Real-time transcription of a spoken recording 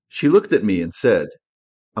She looked at me and said,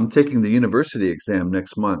 I'm taking the university exam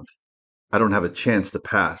next month. I don't have a chance to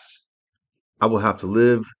pass. I will have to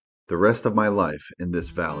live the rest of my life in this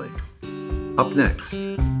valley. Up next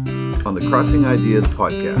on the Crossing Ideas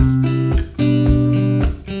podcast.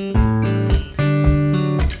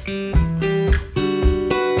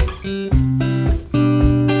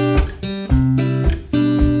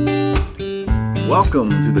 Welcome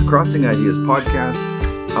to the Crossing Ideas podcast.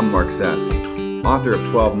 I'm Mark Sassy, author of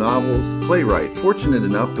 12 novels, playwright, fortunate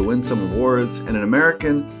enough to win some awards, and an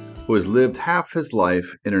American who has lived half his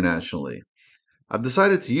life internationally. I've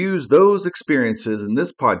decided to use those experiences in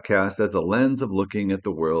this podcast as a lens of looking at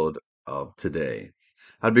the world of today.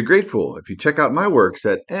 I'd be grateful if you check out my works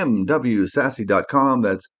at mwsassy.com.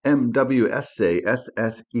 That's mwsasse.com.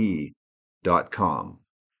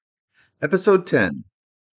 Episode 10,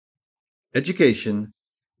 Education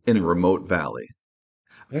in a Remote Valley.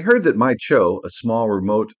 I heard that Mai Cho, a small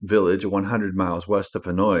remote village 100 miles west of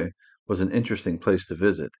Hanoi, was an interesting place to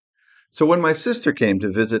visit. So when my sister came to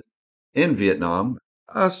visit in Vietnam,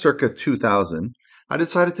 circa 2000, I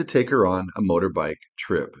decided to take her on a motorbike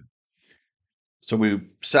trip. So we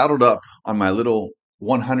saddled up on my little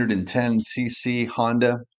 110cc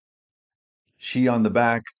Honda, she on the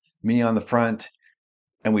back, me on the front,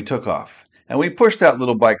 and we took off. And we pushed that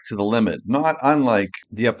little bike to the limit, not unlike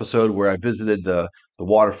the episode where I visited the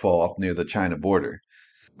waterfall up near the China border.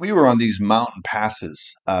 We were on these mountain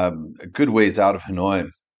passes, a good ways out of Hanoi,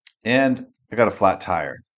 and I got a flat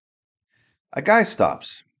tire. A guy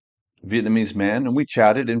stops, a Vietnamese man, and we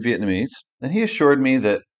chatted in Vietnamese, and he assured me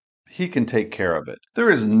that he can take care of it. There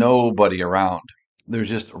is nobody around. There's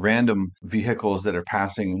just random vehicles that are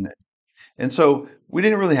passing, and so we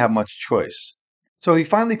didn't really have much choice. So he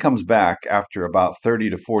finally comes back after about 30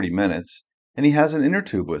 to 40 minutes, and he has an inner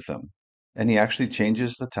tube with him, and he actually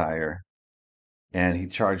changes the tire, and he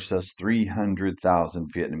charged us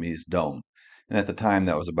 300,000 Vietnamese dong. And at the time,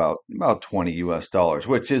 that was about 20 US dollars,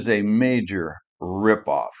 which is a major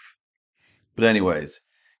ripoff. But anyways,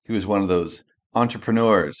 he was one of those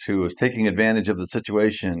entrepreneurs who was taking advantage of the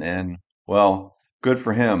situation, and well, good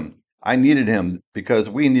for him. I needed him because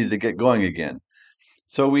we needed to get going again.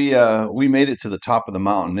 So we made it to the top of the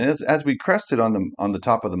mountain. And as we crested on the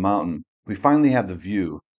top of the mountain, we finally had the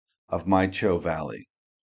view of Mai Cho Valley.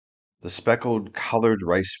 The speckled colored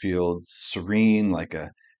rice fields, serene like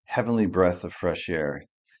a heavenly breath of fresh air.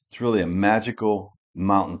 It's really a magical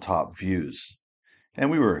mountaintop views.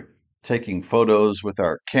 And we were taking photos with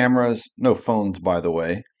our cameras, no phones by the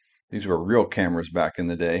way. These were real cameras back in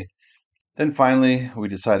the day. Then finally, we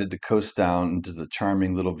decided to coast down into the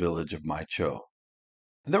charming little village of Mai Cho.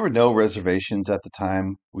 There were no reservations at the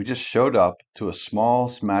time. We just showed up to a small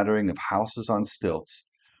smattering of houses on stilts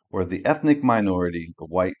where the ethnic minority, the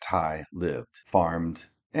white Thai, lived, farmed,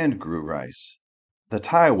 and grew rice. The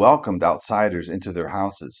Thai welcomed outsiders into their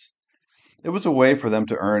houses. It was a way for them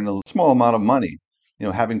to earn a small amount of money,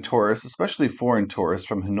 having tourists, especially foreign tourists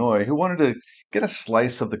from Hanoi, who wanted to get a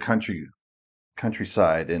slice of the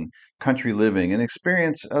countryside and country living and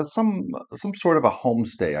experience some sort of a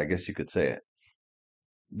homestay, I guess you could say it.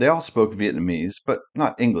 They all spoke Vietnamese, but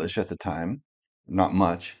not English at the time. Not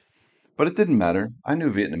much. But it didn't matter. I knew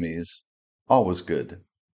Vietnamese. All was good.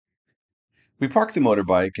 We parked the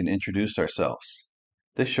motorbike and introduced ourselves.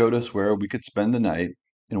 They showed us where we could spend the night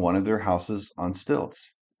in one of their houses on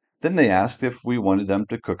stilts. Then they asked if we wanted them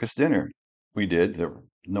to cook us dinner. We did. There were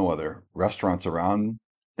no other restaurants around.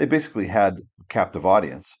 They basically had a captive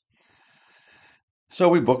audience. So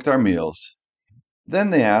we booked our meals.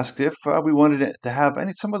 Then they asked if we wanted to have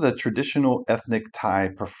some of the traditional ethnic Thai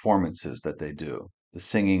performances that they do, the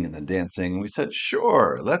singing and the dancing. We said,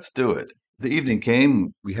 sure, let's do it. The evening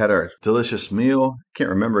came, we had our delicious meal.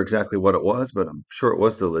 Can't remember exactly what it was, but I'm sure it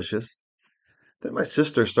was delicious. Then my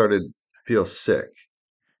sister started to feel sick,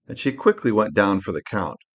 and she quickly went down for the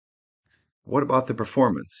count. What about the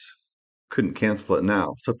performance? Couldn't cancel it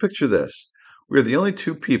now. So picture this. We're the only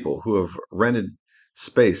two people who have rented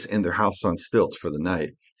space in their house on stilts for the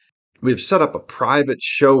night. We've set up a private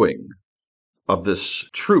showing of this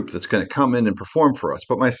troupe that's going to come in and perform for us.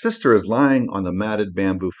 But my sister is lying on the matted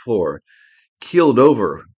bamboo floor, keeled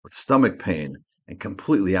over with stomach pain and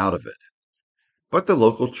completely out of it. But the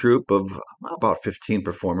local troupe of about 15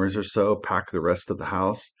 performers or so packed the rest of the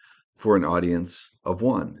house for an audience of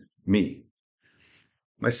one, me.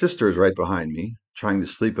 My sister is right behind me, trying to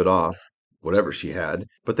sleep it off, whatever she had,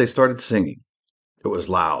 but they started singing. It was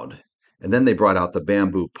loud. And then they brought out the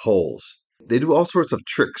bamboo poles. They do all sorts of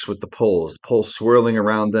tricks with the poles swirling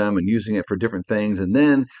around them and using it for different things. And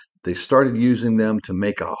then they started using them to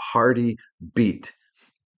make a hearty beat.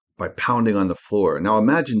 by pounding on the floor. Now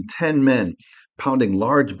imagine 10 men pounding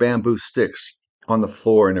large bamboo sticks on the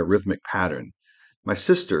floor in a rhythmic pattern. My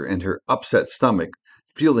sister and her upset stomach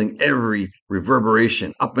feeling every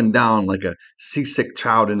reverberation up and down like a seasick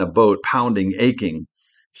child in a boat, pounding, aching.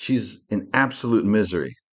 She's in absolute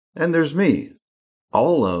misery. And there's me,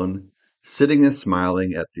 all alone, sitting and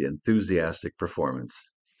smiling at the enthusiastic performance.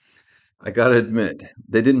 I gotta admit,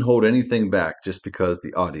 they didn't hold anything back just because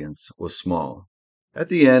the audience was small. At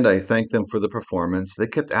the end, I thanked them for the performance. They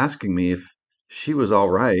kept asking me if she was all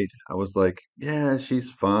right. I was like, "Yeah,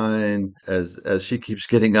 she's fine," as she keeps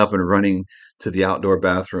getting up and running to the outdoor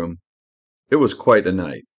bathroom. It was quite a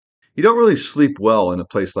night. You don't really sleep well in a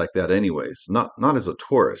place like that anyways, not as a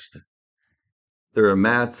tourist. There are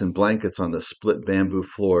mats and blankets on the split bamboo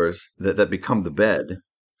floors that become the bed.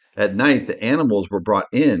 At night, the animals were brought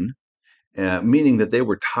in, meaning that they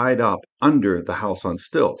were tied up under the house on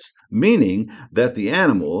stilts, meaning that the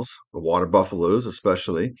animals, the water buffaloes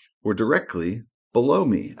especially, were directly below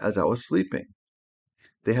me as I was sleeping.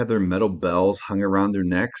 They had their metal bells hung around their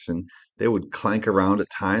necks and they would clank around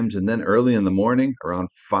at times, and then early in the morning, around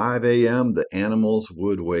 5 a.m., the animals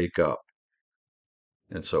would wake up,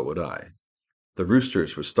 and so would I. The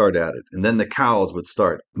roosters would start at it, and then the cows would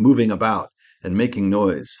start moving about and making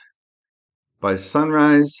noise. By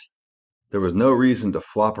sunrise, there was no reason to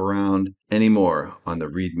flop around anymore on the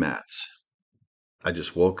reed mats. I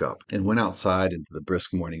just woke up and went outside into the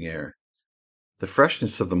brisk morning air. The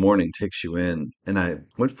freshness of the morning takes you in, and I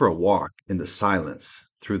went for a walk in the silence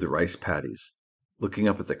through the rice paddies, looking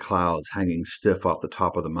up at the clouds hanging stiff off the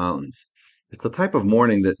top of the mountains. It's the type of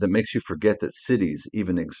morning that makes you forget that cities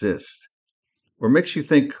even exist, or makes you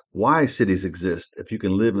think why cities exist if you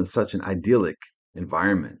can live in such an idyllic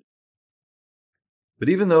environment. But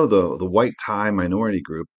even though the white tie minority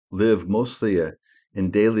group live mostly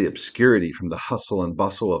in daily obscurity from the hustle and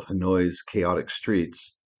bustle of Hanoi's chaotic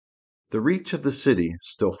streets, the reach of the city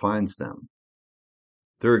still finds them.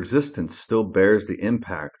 Their existence still bears the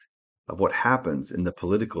impact of what happens in the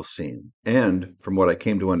political scene and, from what I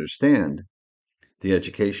came to understand, the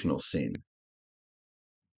educational scene.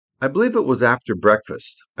 I believe it was after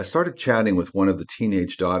breakfast I started chatting with one of the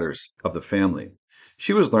teenage daughters of the family.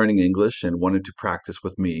 She was learning English and wanted to practice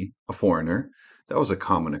with me, a foreigner. That was a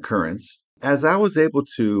common occurrence. As I was able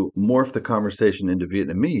to morph the conversation into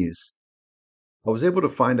Vietnamese, I was able to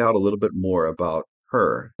find out a little bit more about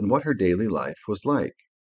her and what her daily life was like.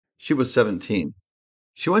 She was 17.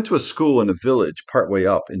 She went to a school in a village partway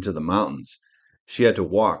up into the mountains. She had to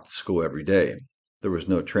walk to school every day. There was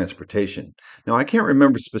no transportation. Now, I can't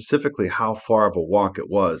remember specifically how far of a walk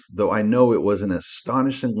it was, though I know it was an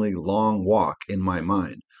astonishingly long walk in my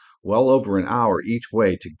mind, well over an hour each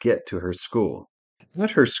way to get to her school.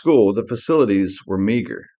 At her school, the facilities were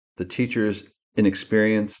meager. The teachers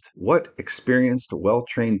inexperienced. What experienced, well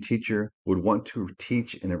trained teacher would want to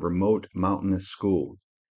teach in a remote mountainous school?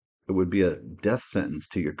 It would be a death sentence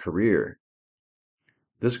to your career.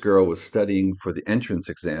 This girl was studying for the entrance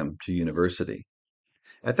exam to university.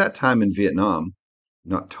 At that time in Vietnam,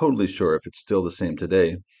 not totally sure if it's still the same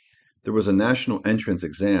today, there was a national entrance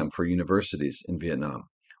exam for universities in Vietnam.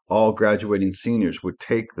 All graduating seniors would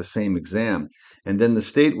take the same exam, and then the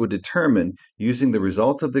state would determine, using the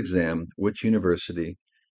results of the exam, which university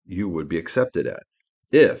you would be accepted at,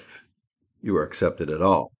 if you were accepted at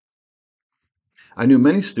all. I knew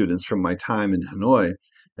many students from my time in Hanoi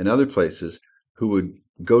and other places who would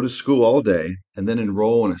go to school all day and then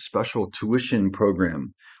enroll in a special tuition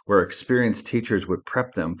program where experienced teachers would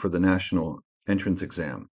prep them for the national entrance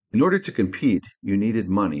exam. In order to compete, you needed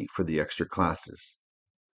money for the extra classes.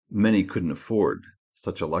 Many couldn't afford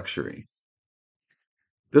such a luxury.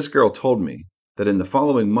 This girl told me that in the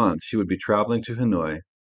following month she would be traveling to Hanoi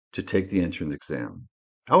to take the entrance exam.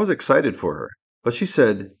 I was excited for her, but she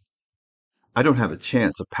said, "I don't have a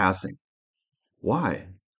chance of passing." Why?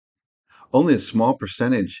 Only a small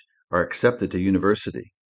percentage are accepted to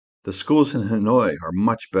university. The schools in Hanoi are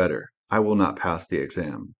much better. I will not pass the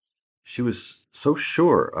exam. She was so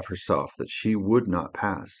sure of herself that she would not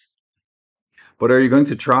pass. "But are you going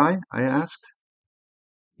to try?" I asked.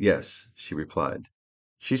 "Yes," she replied.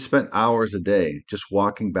 She spent hours a day just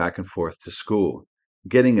walking back and forth to school,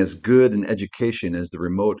 getting as good an education as the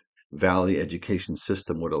remote valley education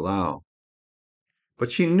system would allow.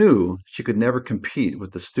 But she knew she could never compete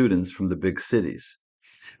with the students from the big cities.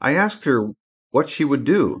 I asked her what she would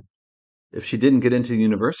do if she didn't get into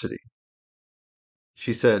university.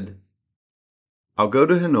 She said, "I'll go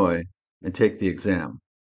to Hanoi and take the exam.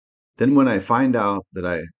 Then, when I find out that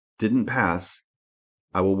I didn't pass,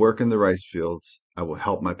 I will work in the rice fields. I will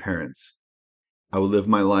help my parents. I will live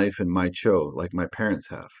my life in my cho like my parents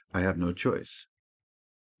have. I have no choice.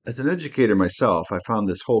 As an educator myself, I found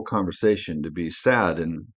this whole conversation to be sad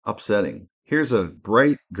and upsetting. Here's a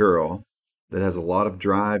bright girl that has a lot of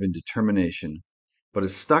drive and determination, but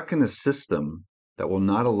is stuck in a system that will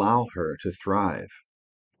not allow her to thrive,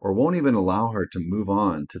 or won't even allow her to move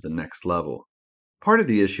on to the next level. Part of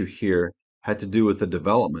the issue here had to do with the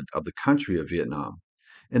development of the country of Vietnam.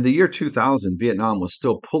 In the year 2000, Vietnam was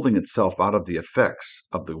still pulling itself out of the effects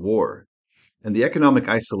of the war and the economic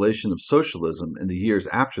isolation of socialism in the years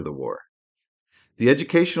after the war. The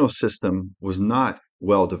educational system was not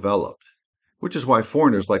well developed, which is why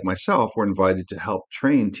foreigners like myself were invited to help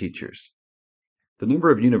train teachers. The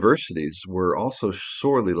number of universities were also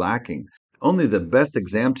sorely lacking. Only the best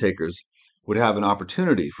exam takers would have an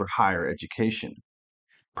opportunity for higher education.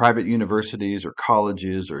 Private universities or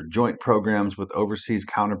colleges or joint programs with overseas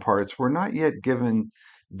counterparts were not yet giving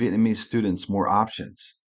Vietnamese students more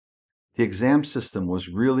options. The exam system was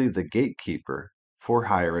really the gatekeeper for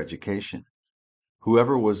higher education.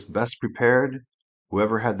 Whoever was best prepared,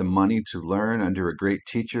 whoever had the money to learn under a great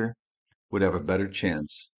teacher, would have a better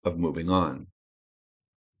chance of moving on.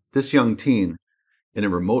 This young teen in a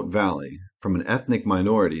remote valley from an ethnic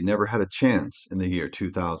minority never had a chance in the year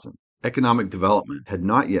 2000. Economic development had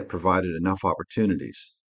not yet provided enough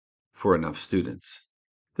opportunities for enough students.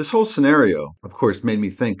 This whole scenario, of course, made me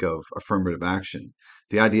think of affirmative action,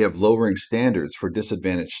 the idea of lowering standards for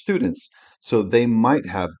disadvantaged students so they might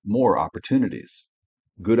have more opportunities.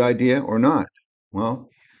 Good idea or not? Well,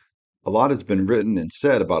 a lot has been written and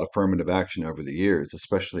said about affirmative action over the years,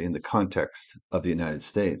 especially in the context of the United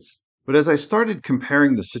States. But as I started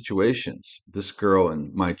comparing the situations, this girl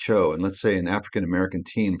and my Cho, and let's say an African American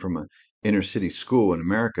teen from an inner city school in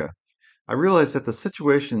America, I realized that the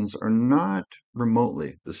situations are not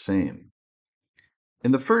remotely the same.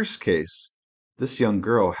 In the first case, this young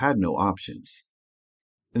girl had no options.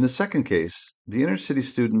 In the second case, the inner city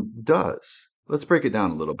student does. Let's break it down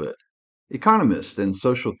a little bit. Economist and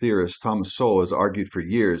social theorist Thomas Sowell has argued for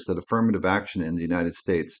years that affirmative action in the United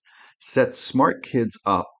States sets smart kids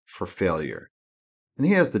up for failure. And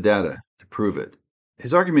he has the data to prove it.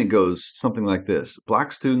 His argument goes something like this.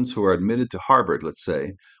 Black students who are admitted to Harvard, let's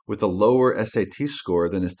say, with a lower SAT score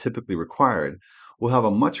than is typically required, will have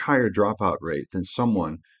a much higher dropout rate than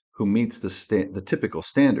someone who meets the typical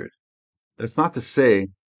standard. That's not to say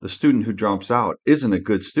the student who drops out isn't a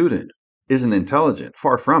good student, isn't intelligent,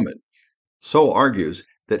 far from it. Sowell argues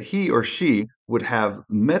that he or she would have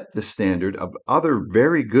met the standard of other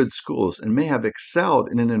very good schools and may have excelled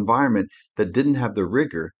in an environment that didn't have the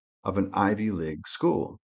rigor of an Ivy League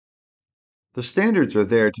school. The standards are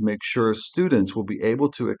there to make sure students will be able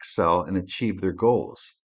to excel and achieve their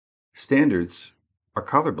goals. Standards are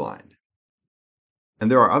colorblind. And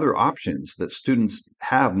there are other options that students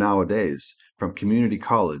have nowadays, from community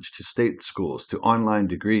college to state schools to online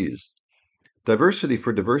degrees. Diversity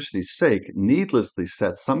for diversity's sake needlessly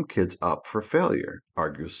sets some kids up for failure,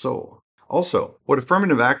 argues Sowell. Also, what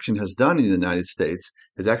affirmative action has done in the United States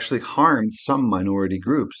has actually harmed some minority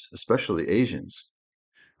groups, especially Asians,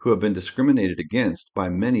 who have been discriminated against by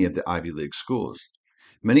many of the Ivy League schools.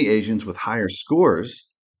 Many Asians with higher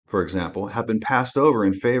scores, for example, have been passed over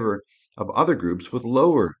in favor of other groups with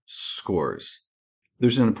lower scores.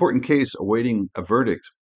 There's an important case awaiting a verdict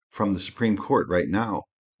from the Supreme Court right now,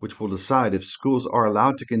 which will decide if schools are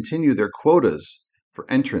allowed to continue their quotas for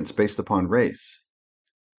entrance based upon race.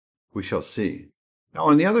 We shall see. Now,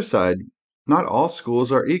 on the other side, not all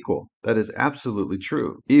schools are equal. That is absolutely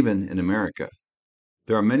true, even in America.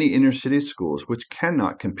 There are many inner city schools which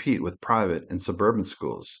cannot compete with private and suburban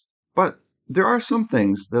schools. But there are some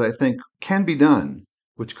things that I think can be done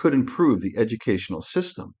which could improve the educational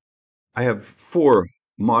system. I have four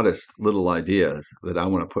modest little ideas that I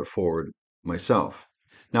want to put forward myself.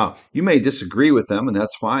 Now, you may disagree with them, and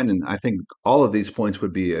that's fine. And I think all of these points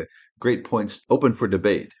would be great points open for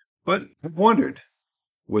debate. But I've wondered,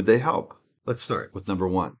 would they help? Let's start with number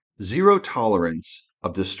one. Zero tolerance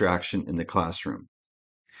of distraction in the classroom.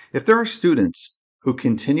 If there are students who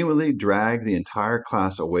continually drag the entire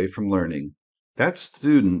class away from learning, that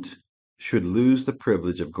student should lose the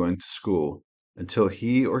privilege of going to school until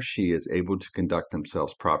he or she is able to conduct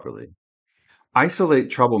themselves properly. Isolate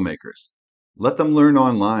troublemakers. Let them learn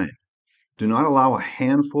online. Do not allow a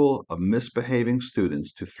handful of misbehaving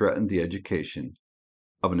students to threaten the education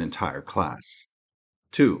of an entire class.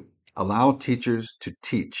 2. Allow teachers to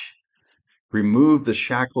teach. Remove the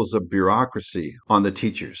shackles of bureaucracy on the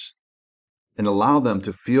teachers and allow them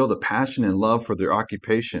to feel the passion and love for their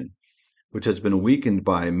occupation, which has been weakened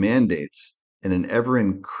by mandates and an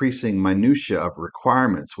ever-increasing minutia of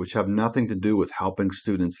requirements which have nothing to do with helping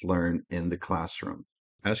students learn in the classroom.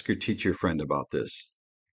 Ask your teacher friend about this.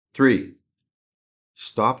 3.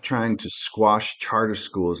 Stop trying to squash charter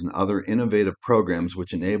schools and other innovative programs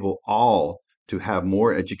which enable all to have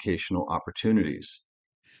more educational opportunities.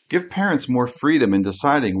 Give parents more freedom in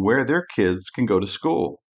deciding where their kids can go to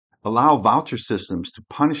school. Allow voucher systems to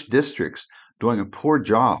punish districts doing a poor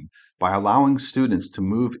job by allowing students to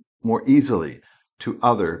move more easily to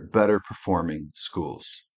other better performing schools.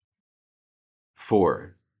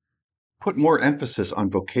 4. Put more emphasis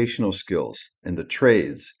on vocational skills and the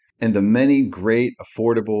trades and the many great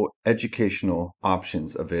affordable educational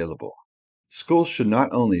options available. Schools should not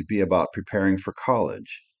only be about preparing for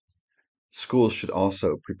college. Schools should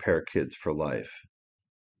also prepare kids for life.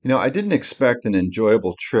 I didn't expect an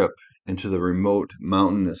enjoyable trip into the remote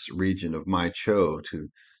mountainous region of Mai Cho to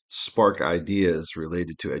spark ideas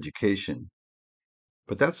related to education.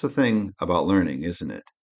 But that's the thing about learning, isn't it?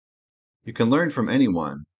 You can learn from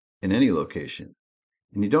anyone in any location,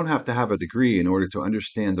 and you don't have to have a degree in order to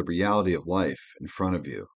understand the reality of life in front of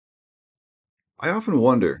you. I often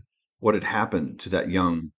wonder what had happened to that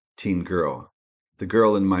young teen girl, the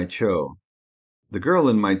girl in Mai Cho. The girl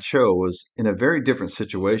in Mai Cho was in a very different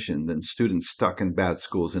situation than students stuck in bad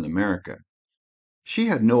schools in America. She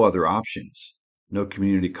had no other options. No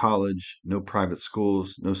community college, no private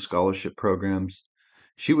schools, no scholarship programs.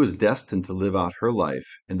 She was destined to live out her life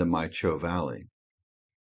in the Mai Cho Valley.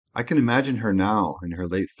 I can imagine her now in her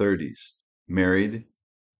late 30s, married,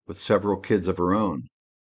 with several kids of her own.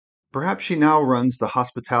 Perhaps she now runs the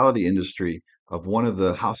hospitality industry of one of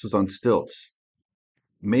the houses on stilts.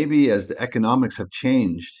 Maybe as the economics have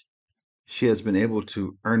changed, she has been able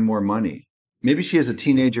to earn more money. Maybe she is a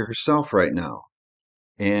teenager herself right now.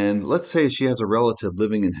 And let's say she has a relative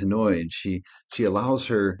living in Hanoi and she allows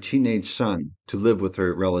her teenage son to live with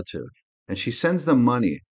her relative. And she sends them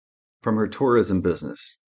money from her tourism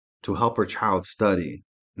business to help her child study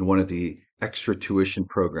in one of the extra tuition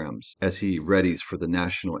programs as he readies for the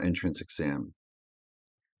national entrance exam.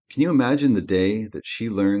 Can you imagine the day that she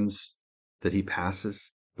learns that he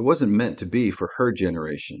passes? It wasn't meant to be for her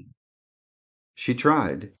generation. She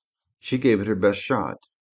tried. She gave it her best shot,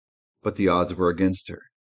 but the odds were against her.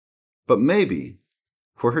 But maybe,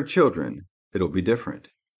 for her children, it'll be different.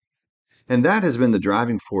 And that has been the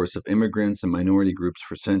driving force of immigrants and minority groups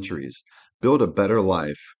for centuries. Build a better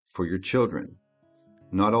life for your children.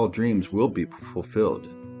 Not all dreams will be fulfilled.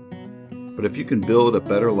 But if you can build a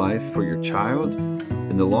better life for your child,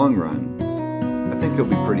 in the long run, I think you'll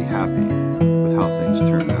be pretty happy with how things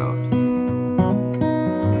turned out.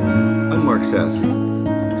 I'm Mark Sassy.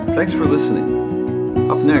 Thanks for listening.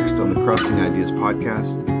 Up next on the Crossing Ideas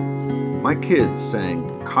podcast, my kids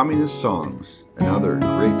sang communist songs and other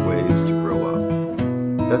great ways to grow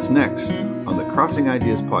up. That's next on the Crossing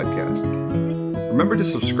Ideas podcast. Remember to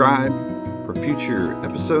subscribe for future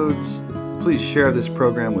episodes. Please share this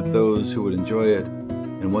program with those who would enjoy it.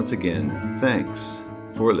 And once again, thanks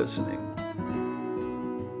for listening.